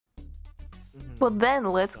Well then,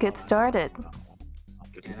 let's get started.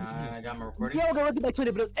 I got my recording. Yo, welcome back to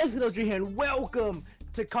the videos. It's G here, and welcome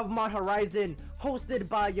to Cobblemon Horizon, hosted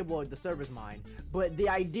by your boy. The server's mine, but the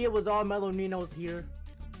idea was all Melonino's here.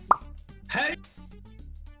 Hey,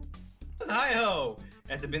 hi-ho!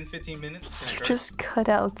 Has it been 15 minutes? You just cut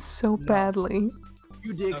out so badly.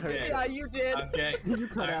 You did, Okay. Kurt. Yeah, you did. Okay. You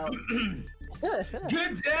cut out.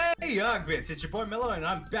 Good day, Yogbits. It's your boy Mello, and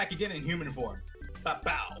I'm back again in human form. Bow.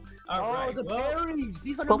 Alright, the berries.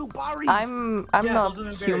 These are the Well, new berries. I'm Yeah, not those are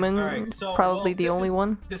the human. berries. Alright, so, Probably the this only is-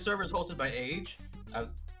 one. This server is hosted by Age.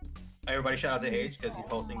 Everybody shout out to Age because he's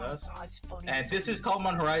hosting us. And this is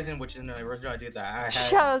Cobblemon Horizon, which is an original idea that I had.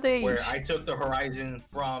 Shout out to Where Age. I took the Horizon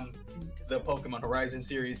from the Pokemon Horizon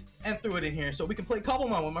series and threw it in here so we can play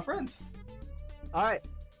Cobblemon with my friends. All right,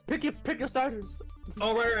 pick your starters.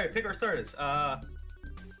 Oh right, pick our starters.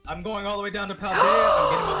 I'm going all the way down to Paldea. I'm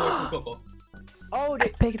getting my boy from Coco. Oh, I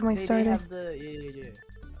picked my they starter. have the yeah.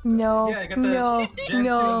 No, Yeah, I got the no, Gen 2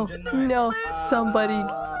 no, and Gen 9. no. Somebody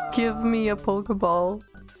give me a Pokeball.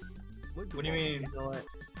 What do you mean? You know what?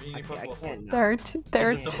 You need I Pokeball. can't. There are, there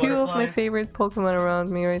are Is it the two of my butterfly? favorite Pokemon around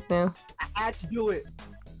me right now. I had to do it.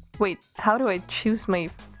 Wait, how do I choose my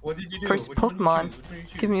What did you do? first Which one did you Pokemon? choose? Which one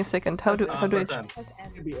did you Give me a second. How do I press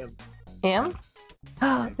M. Am?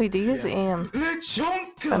 Wait, they use Am.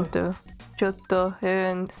 Lechonka! Tanto.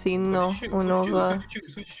 Johto, Sino, Unova.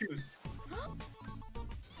 Who'd you choose?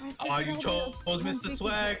 Oh, you chose Mr.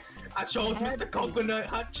 Swag. I chose Mr. Coconut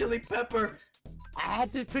Hot Chili Pepper. I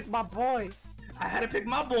had to pick my boy. I had to pick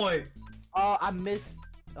my boy. I missed.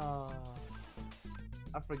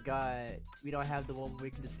 I forgot. We don't have the one where we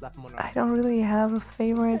can just slap him on our. I don't really have a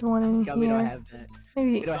favorite one in Yeah, we don't here. have that.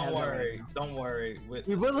 Maybe We don't have Don't that worry. right Don't worry.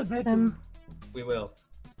 We will eventually. We will.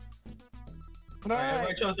 Alright,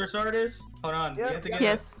 everybody chose their starters. Hold on. Yeah, We have to get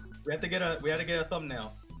yes, we had to get a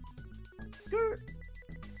thumbnail.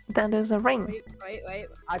 that is a ring. Wait.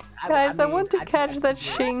 Guys, I mean, want to I catch that did-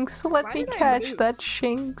 Shinx. Let Why me did I catch move? that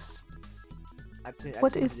Shinx. What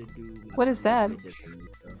what is- what is that?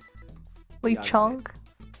 Lechonk?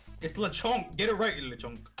 It's Lechonk. Get it right,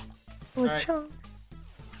 Lechonk. Alright. Lechonk.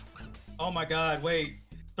 Oh my god, wait.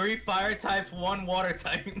 3 fire types, 1 water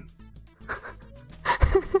type.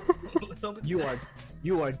 So-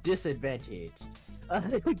 You are disadvantaged.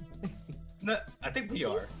 No, I think we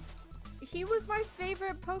are. He was my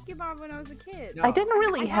favorite Pokemon when I was a kid. No. I didn't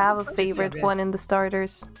really I have a have a favorite favorite. one in the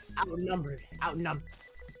starters. Outnumbered. And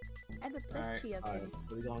the Alright. Pidgey up Alright,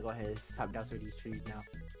 so we're gonna go ahead and top down through these trees now.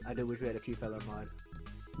 I do wish we had a tree feller mod.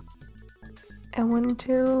 I want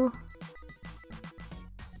to.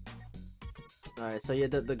 Alright, so yeah,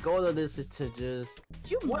 the goal of this is to just.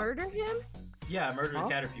 Did you murder him? Yeah, I murdered Huh?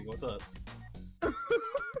 Caterpie. What's up?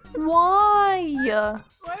 Why?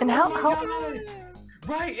 Why And would how- you how- murder him?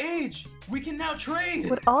 Right, Age! We can now trade!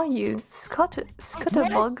 What are you?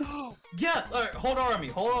 Scutterbug? Yeah, alright, hold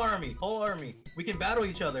army. We can battle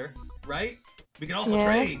each other, right? We can also Yeah.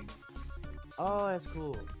 trade. Oh, that's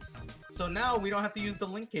cool. So now we don't have to use the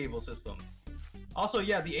link cable system. Also,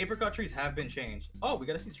 yeah, the apricot trees have been changed. Oh, we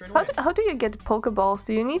gotta see straight away. How do you get Pokeballs?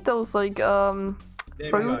 Do you need those like The apricot-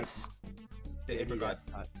 fruits? The apricot.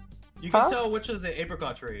 Uh, You can Huh? tell which is the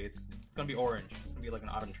apricot tree. It's gonna be orange. It's gonna be like an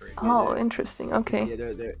autumn tree. Oh, interesting. Okay.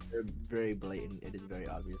 Yeah, they're very blatant. It is very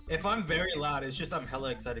obvious. If I'm very loud, it's just I'm hella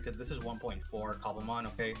excited because this is 1.4 Cobblemon,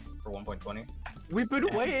 okay? For 1.20. We've been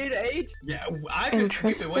waiting, Age. Yeah, we've been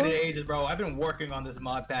Interesting. waiting ages, bro. I've been working on this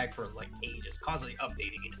mod pack for like ages, constantly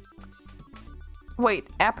updating it. Wait,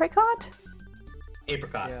 apricot?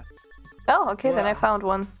 Apricot. Yeah. Oh, okay, then I Wow. found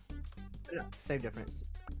one. No, same difference.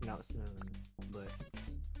 No, it's not. But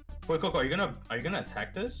Wait, Coco, are you gonna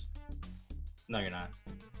attack this? No, you're not.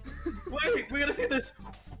 Wait, we gotta see this.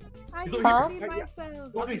 I Huh? can see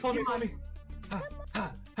myself. Follow me.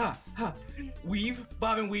 Ha. Weave,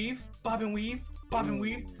 bob and weave, bob and weave, bob and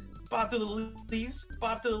weave, bob through the leaves,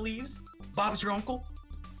 bob through the leaves. Bob's your uncle.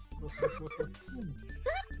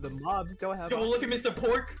 the mobs don't have. Yo, look at Mr.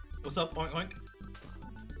 Pork. What's up, oink oink?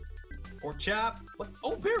 Pork chop. What?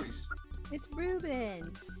 Oh, berries. It's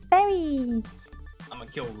Ruben. Berries. I'm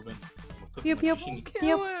gonna kill Ruben. Yup, yup.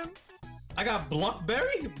 Kill him. I got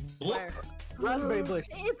Bluckberry. Where? Raspberry bush.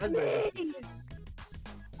 It's Raspberry me.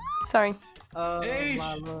 Sorry. Oh Age,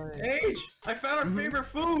 my lord. Age, I found our favorite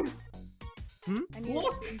food. I need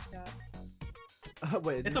Look. a screenshot.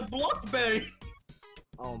 Wait. It's a Bluckberry.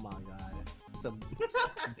 Oh my god. It's a.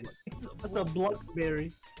 It's a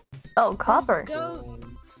blackberry. Oh, copper. Go.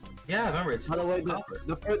 Yeah, remember it's By the way, copper.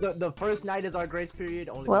 the first night is our grace period.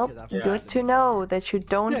 Only Well, because I Yeah. good to know that you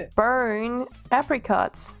don't Yeah. burn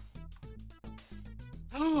apricots.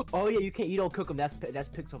 Oh yeah, you can't. You don't cook them. That's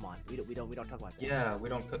Pixelmon. We don't talk about that. Yeah, we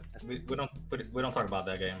don't cook. We don't talk about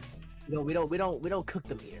that game. No, we don't cook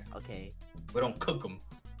them here. Okay. We don't cook them.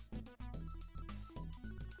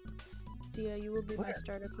 Dia, you will be my Where?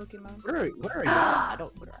 starter Pokemon. Where are you? I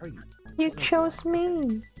don't. Where are you? You chose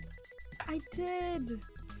me. I did.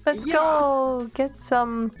 Let's Yeah. go get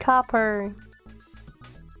some copper.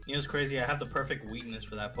 You know what's crazy? I have the perfect weakness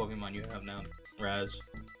for that Pokemon you have now, Raz.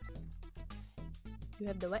 You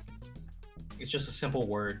have the what? It's just a simple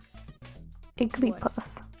word: Igglypuff.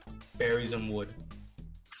 berries and wood.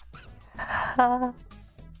 Ha.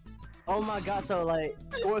 Oh my god! So like,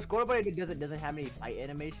 Scorpion doesn't have any fight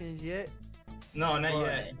animations yet. No, not But-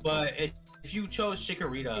 yet. But if you chose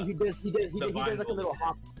Chikorita, He does Divine like a Bolt. little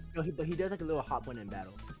hop. No, but he does like a little hop one in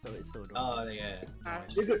battle. So it's so adorable. oh yeah,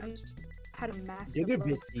 You're good. I just had a massive. You're good,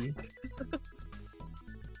 load. Bitsy.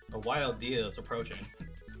 a wild deal is approaching.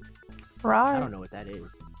 I Rar. don't know what that is.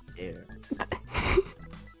 Yeah.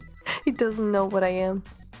 He doesn't know what I am.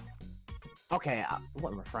 Okay,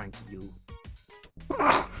 what I'm referring to you.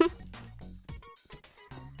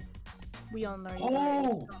 We all know you.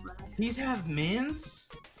 Oh! Don't lie. These have mints.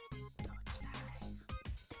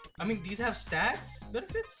 I mean, these have stats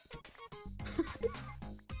benefits.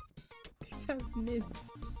 These have mints.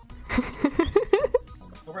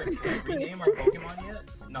 All right, can we rename our Pokemon yet?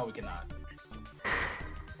 No, we cannot.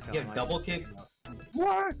 You have double kick.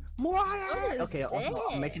 More iron. What is Okay, also,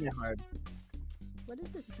 I'm this? making it hard. What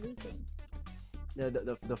is this blue thing?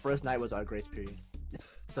 The first night was our grace period.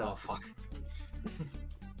 So Oh fuck.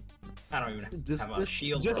 I don't even Just- have a just-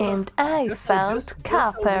 shield. just- bro. And I found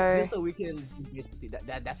copper. Just so we can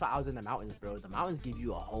that's why I was in the mountains, bro. The mountains give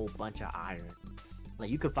you a whole bunch of iron. Like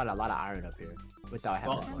you could find a lot of iron up here without having.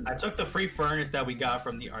 Well, to I took the free furnace that we got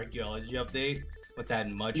from the archaeology update with that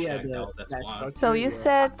mud Yeah, check. That's that why. structure, So you yeah.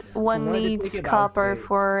 said one wanted to needs think about copper it.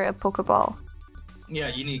 for a Pokeball. Yeah,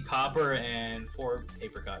 you need copper and 4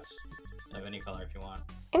 apricots of any color if you want.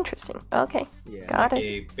 Interesting. Okay, Yeah. got it.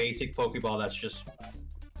 A basic Pokeball that's just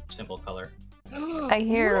simple color. I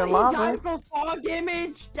hear What? He lava. died from fog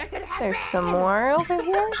damage. That could happen. There's some more over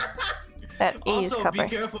here. That is Also, copper. be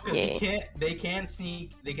careful because Yeah. they can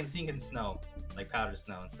sneak in snow, like powdered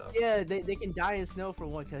snow and stuff. Yeah, they can die in snow for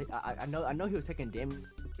one. Cause I know he was taking damage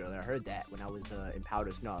earlier. I heard that when I was in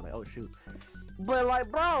powder snow. I was like, oh shoot. But like,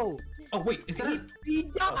 bro, Oh wait, is that? he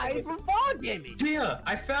died wait. from fog damage. Dia,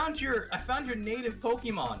 I found your native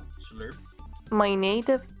Pokemon. Slurp. My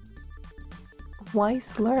native. Why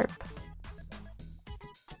slurp?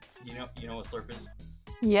 You know what Slurp is?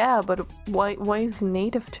 Yeah, but why is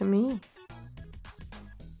native to me?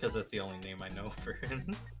 Because that's the only name I know for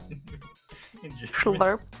him. In German.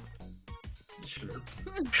 Slurp, Slurp.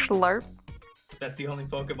 slurp. That's the only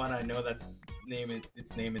Pokemon I know that's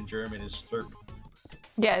its name in German is Slurp.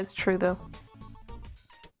 Yeah, it's true though.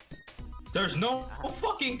 There's no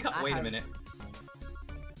fucking wait a minute.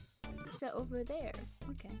 Is that over there?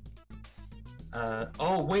 Okay.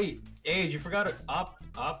 Oh wait, Age, you forgot it.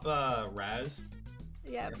 Raz.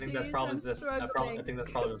 Yeah, I think please, that's probably I'm I struggling. think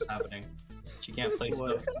that's probably what's happening. She can't place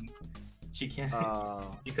What? stuff. She can't. Uh,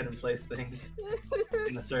 You couldn't place things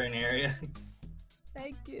in a certain area.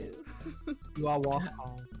 Thank you. you are welcome.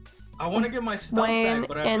 I want to get my stuff When back,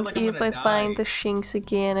 but I feel and like I'm if gonna I find die. the Shinx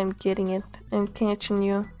again, I'm getting it. I'm catching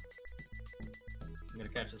you. I'm gonna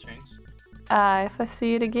catch the strings. If I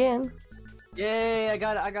see it again. Yay! I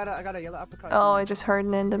got a yellow apricot. Oh, I just heard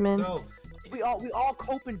an Enderman. So we all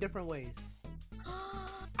cope in different ways.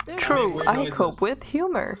 There's True, weird I noises. cope with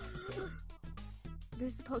humor.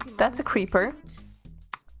 This Pokemon. That's a is so creeper. cute.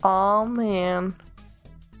 Oh man.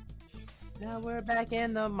 Now we're back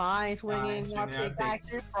in the mine, swinging our swinging our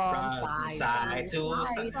pickaxes from side to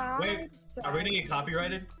side. Wait, are we gonna get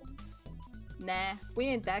copyrighted? Nah, we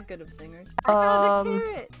ain't that good of singers. Um,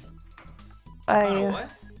 Oh, I what?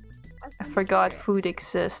 forgot food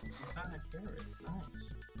exists. Ah, carrot. Nice.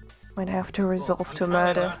 Might have to resort Well, I'm to trying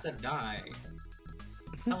murder. not to die.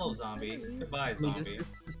 Hello, zombie. Goodbye, zombie.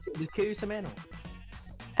 Just kill you some animal.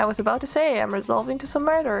 I was about to say I'm resolving to some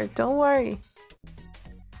murder. Don't worry.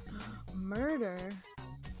 Murder.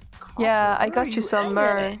 Yeah, I Where are got you some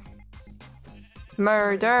at?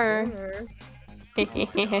 murder.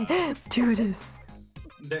 Do this.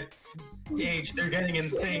 Age, they're getting in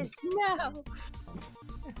sync. No.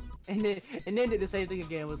 And then did the same thing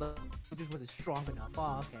again with the just wasn't strong enough.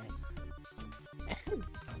 Oh, okay.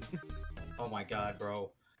 Oh my god,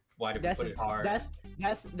 bro. Why did we That's put his, it hard?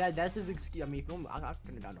 that's his excuse. I mean, if I'm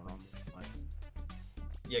turn it down to normal. But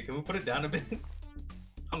Yeah, can we put it down a bit?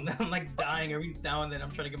 I'm like dying every now and then. I'm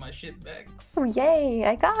trying to get my shit back. Oh yay!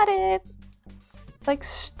 I got it. Like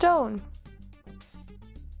stone.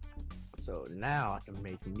 So now I can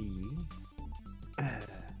make me.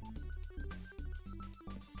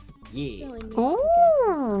 Yeah.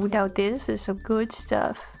 Ooh, now this is some good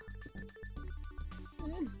stuff.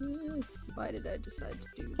 Why did I decide to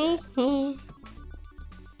do that?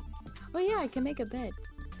 Oh yeah, I can make a bed.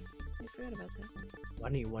 I forgot about that. I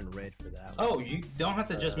need one red for that. Oh, you don't have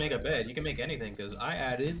to just make a bed. You can make anything because I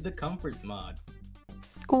added the comforts mod.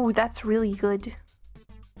 Ooh, that's really good.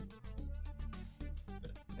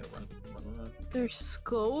 Run. There's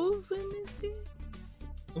skulls in this game?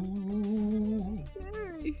 Ooh.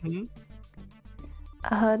 Scary.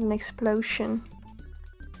 I heard an explosion.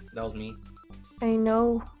 That was me. I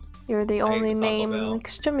know. You're the I ate only the Taco name Bell.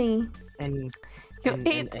 next to me. And You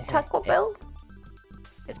ate Taco Bell?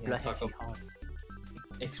 it's Yeah, blood Taco-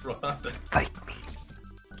 Explode. Fight me.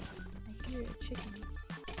 I hear a chicken.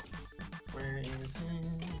 Where is it?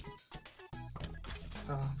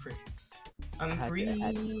 Oh, I'm free. I'm I had free. to-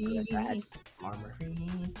 I had armor.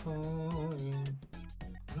 Free coin.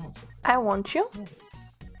 No, I want you.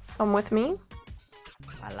 Come with me.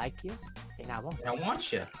 I like you, and I want you. I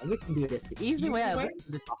want you. And we can do this the easy way. I went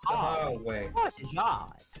to this the Oh, hard. wait. Of course, it's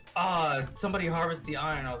yours. Somebody harvest the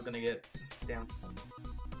iron I was gonna get. Damn.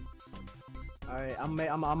 All right, I'm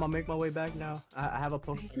gonna make my way back now. I have a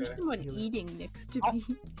Pokemon. There's someone eating next to me.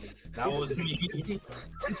 That was me.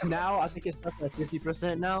 It's now. I think it's up at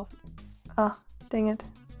 50% now. Oh, dang it.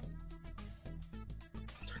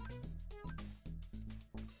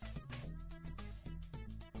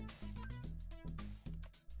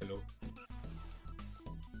 Hello.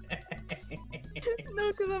 No,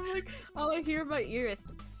 because I'm like, all I hear in my ear is.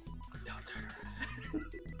 Don't turn around.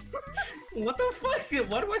 What the fuck?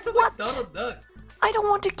 Why do I sound What? like Donald Duck? I don't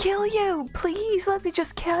want to kill you. Please let me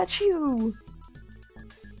just catch you.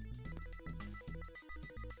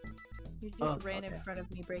 You just Oh, ran in okay. front of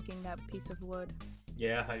me, breaking that piece of wood.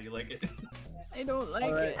 Yeah, how do you like it? I don't like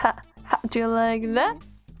Alright. it. How do you like that?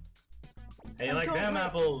 Hey, you I like don't them like-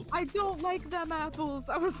 apples? I don't like them apples.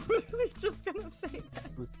 I was literally just gonna say that.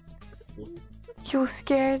 You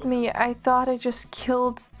scared me. I thought I just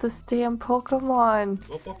killed this damn Pokemon.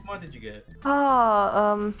 What Pokemon did you get?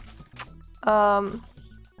 I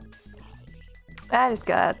just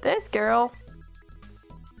got this girl.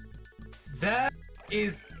 That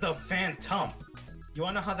is the Phantom. You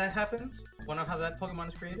wanna know how that happens? Wanna know how that Pokemon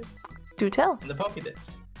is created? Do tell. In the Pokédex.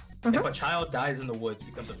 Mhm. If a child dies in the woods, it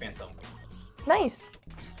becomes a Phantom. Nice.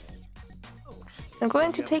 I'm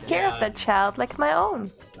going to take care of that child like my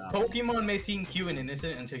own. Pokemon may seem cute and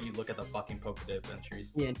innocent until you look at the fucking Pokédex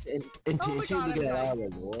entries. Yeah, Oh until my you God, get I'm all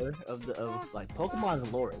the lore of like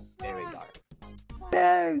Pokemon's lore is very dark.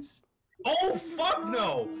 Yes. Oh fuck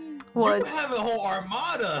no! What? You have a whole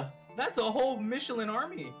armada. That's a whole Michelin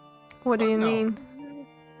army. What do Fuck you no. mean?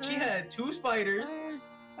 She had 2 spiders,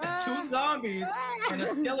 2 zombies, and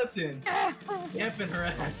a skeleton camping her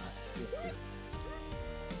ass.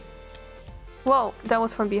 Whoa, that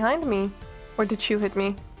was from behind me. Or did you hit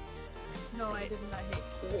me? No, I didn't. I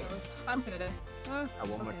hate those. I'm gonna die.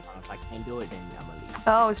 One more time. If I can't do it, then I'm gonna leave.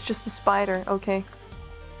 Oh, it's just the spider. Okay.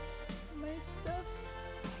 My stuff.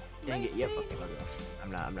 Dang it. Yep. My Okay. thing. Okay.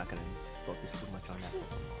 I'm not gonna focus too much on that.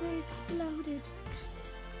 They exploded.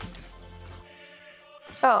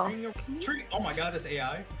 Oh. Bring your tree. Oh my god, this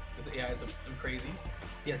AI. This AI is crazy.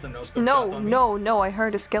 He has the no scope shots No, on me. no, I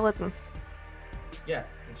heard a skeleton. Yeah,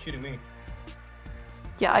 it's shooting me.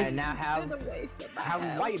 Yeah, And now Stand away from my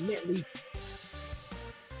house. white mint leaf.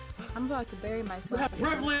 I'm about to bury You myself. have in a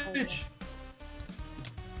hole. privilege!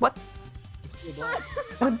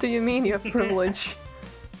 What do you mean you have privilege?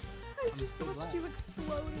 I just watched you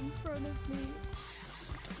explode in front of me.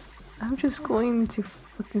 I'm just going to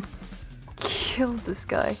fucking kill this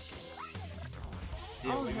guy.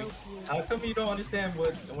 Yeah, I'll wait, help you. how come you don't understand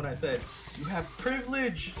what I said? You have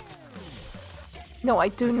privilege! No, I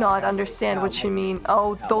do not understand what you mean.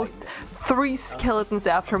 Oh, those 3 skeletons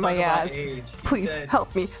after my Talk about ass. age. He Please said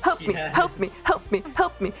help me, help he me, had- help me, help me,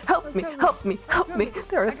 help me, help me, help me, help me.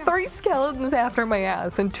 There are 3 skeletons after my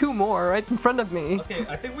ass and 2 more right in front of me. Okay,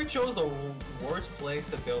 I think we chose the worst place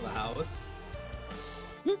to build a house.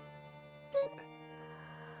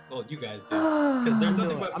 Well, you guys do. Because there's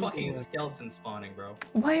nothing but I'm fucking doing- skeletons spawning, bro.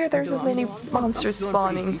 Why are there so many monsters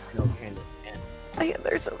spawning? Spawning.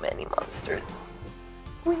 There's so many monsters.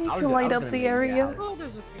 We need I to was light up gonna the make it area. out. Oh,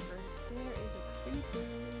 there's a creeper. There is a creeper.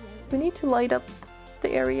 We need to light up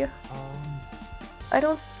the area. I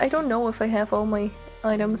don't know if I have all my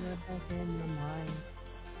items.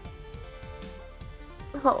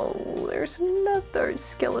 Oh, there's another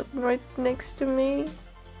skeleton right next to me.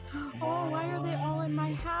 Oh, why are they all in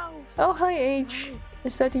my house? Oh, hi H.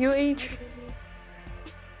 Is that you, H?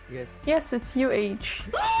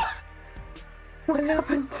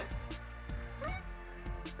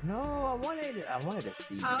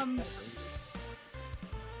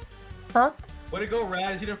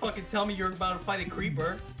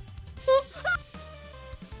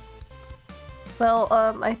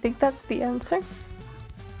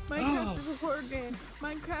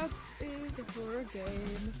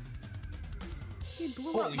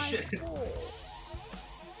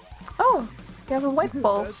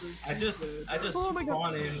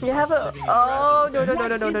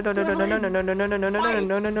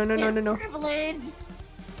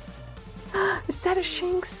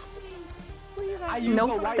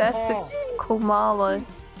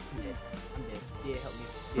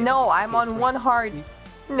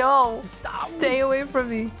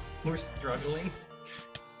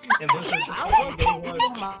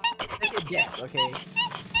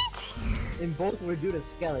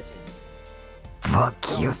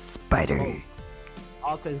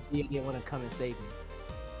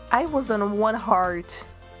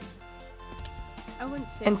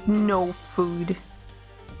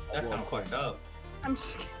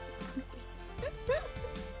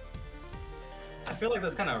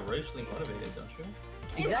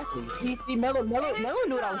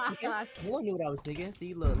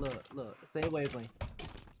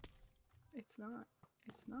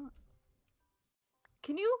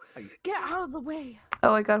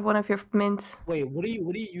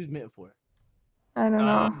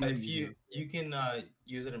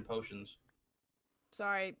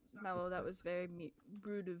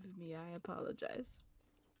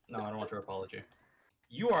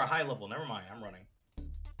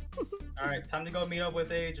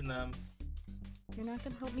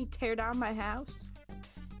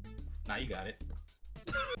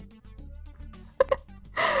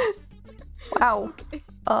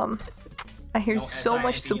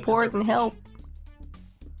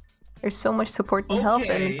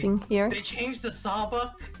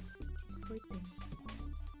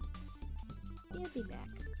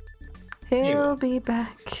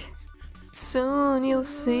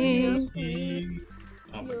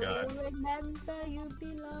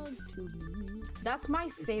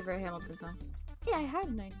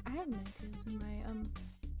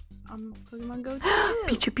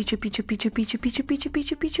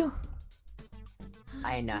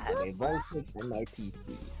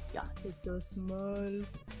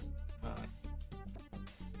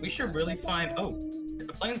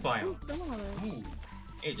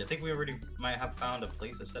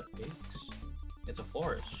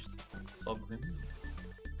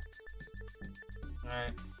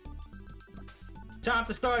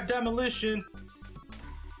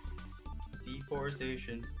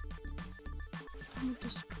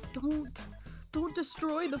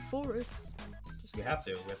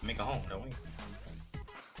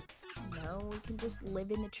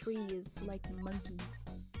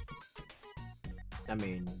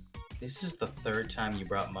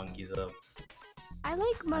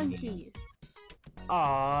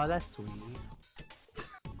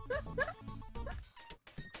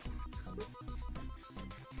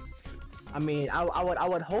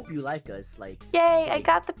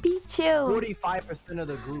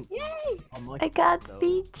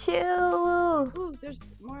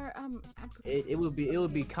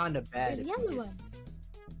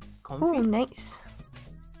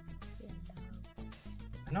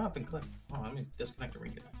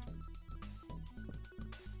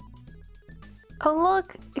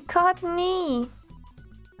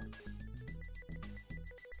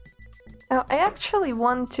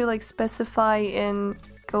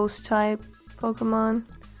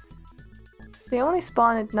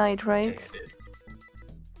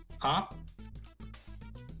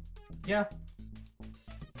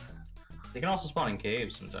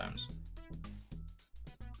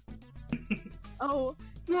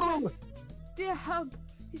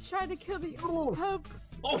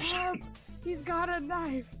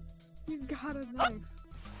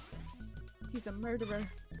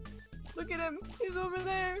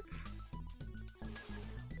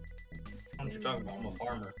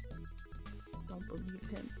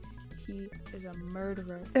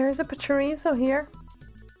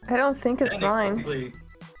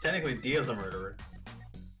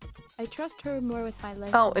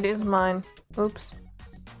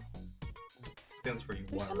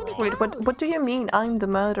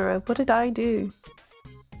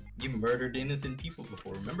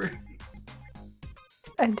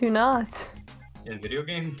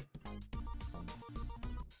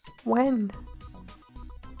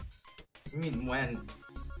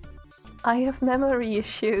 I have memory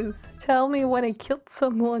issues. Tell me when I killed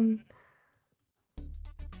someone.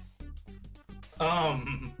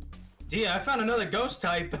 Yeah, I found another ghost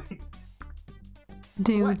type.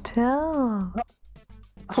 Do tell.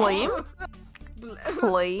 Flame?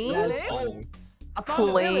 Flame? Oh,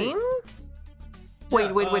 Flame?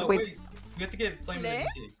 Wait. we have to get Flame in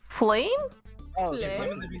the BC. Flame? Oh, Get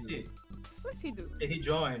Flame in Flame? the BC. What's he doing? Yeah, he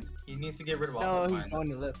joined. He needs to get rid of all no, the he's going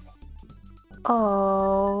to live.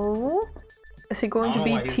 Oh. Is he going I to don't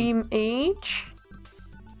know be why he- Team H?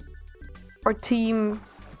 Or Team...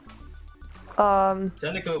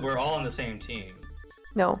 Technically, we're all on the same team.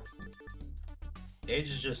 No. Age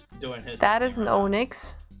is just doing his That thing is an right now.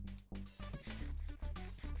 Onyx.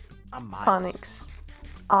 I'm Miles. Onyx.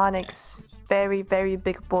 Onyx. Very, very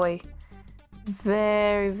big boy.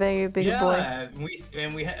 Very, very big boy.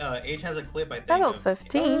 Yeah, Age has a clip, I think. Level of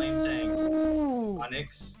 15. Flame saying, Ooh.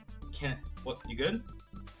 Onyx can't. What? You good?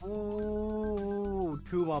 Ooh.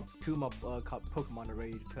 Two Pokemon are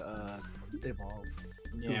ready to evolve.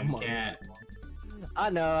 Yeah, Come we on. can't. I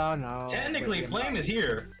know. Technically, Flame is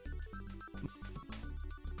here.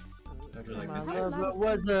 Actually, like My this. lover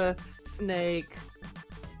was a snake.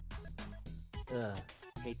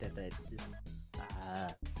 Hate that.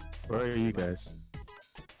 Where are you guys?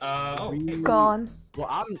 Oh, hey, Gone. Well,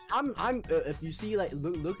 I'm. If you see, like,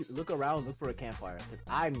 look around, look for a campfire, cause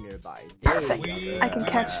I'm nearby. Perfect. I can we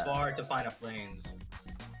catch- went far to find a Flames.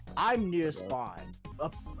 I'm near spawn.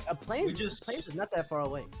 A plains We just- is not that far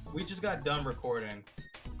away. We just got done recording.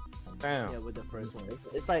 Damn. Yeah, with the first one,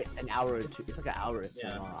 it's like an hour or two. It's like an hour or two.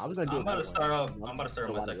 Yeah. long. I was gonna do. I'm about to a couple start ones. up. I'm about to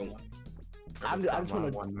start my second one. I'm just gonna.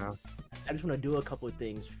 one now. I just want to do a couple of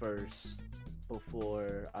things first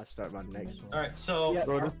before I start my next one. All right, so Yeah.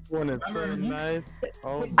 Bro, this one is so Remember- nice.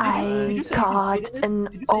 Oh, Did I you say you got created this? an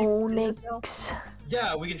Did you say you created this now? Onyx.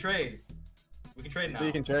 yeah, we can trade. We can trade now. So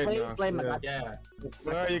you can trade now. Flame, I Yeah. got- Yeah.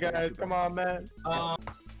 Where are you guys? Come on, man. Oh,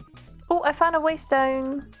 I found a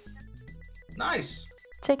waystone. Nice.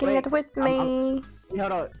 Taking Wait, it with me. Hey,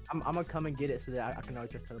 hold on. I'm gonna come and get it so that I can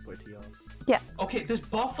always just teleport to y'all. Okay, this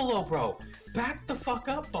Buffalo, bro. Back the fuck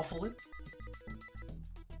up, Buffalo.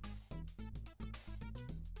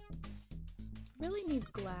 Really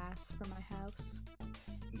need glass for my house.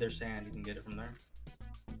 There's sand. You can get it from there.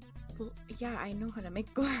 Well, yeah, I know how to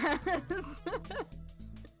make glass.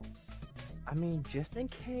 I mean, just in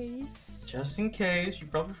case. Just in case, you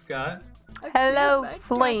probably forgot. Hello,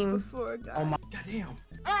 Flame. Oh my. Goddamn.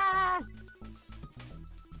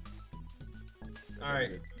 All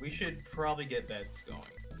right, we should probably get beds going.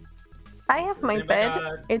 I have my Anybody bed.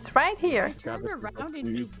 got- It's right I here. turned this around and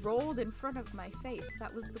is you rolled in front of my face.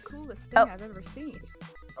 That was the coolest thing Oh. I've ever seen.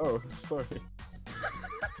 Oh, sorry.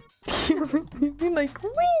 You're like,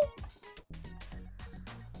 wee!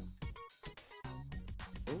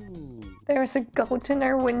 Ooh. There's a goat in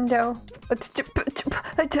our window.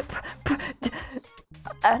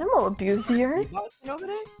 Animal abuse here. You got it over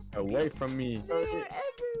there? Away from me. They're everywhere.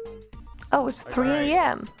 Oh, it's 3 Alright.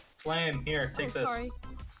 a.m. Flame, here, take Oh, this. sorry.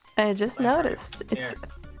 I just Flame, noticed. It's Here.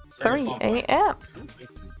 3 a.m.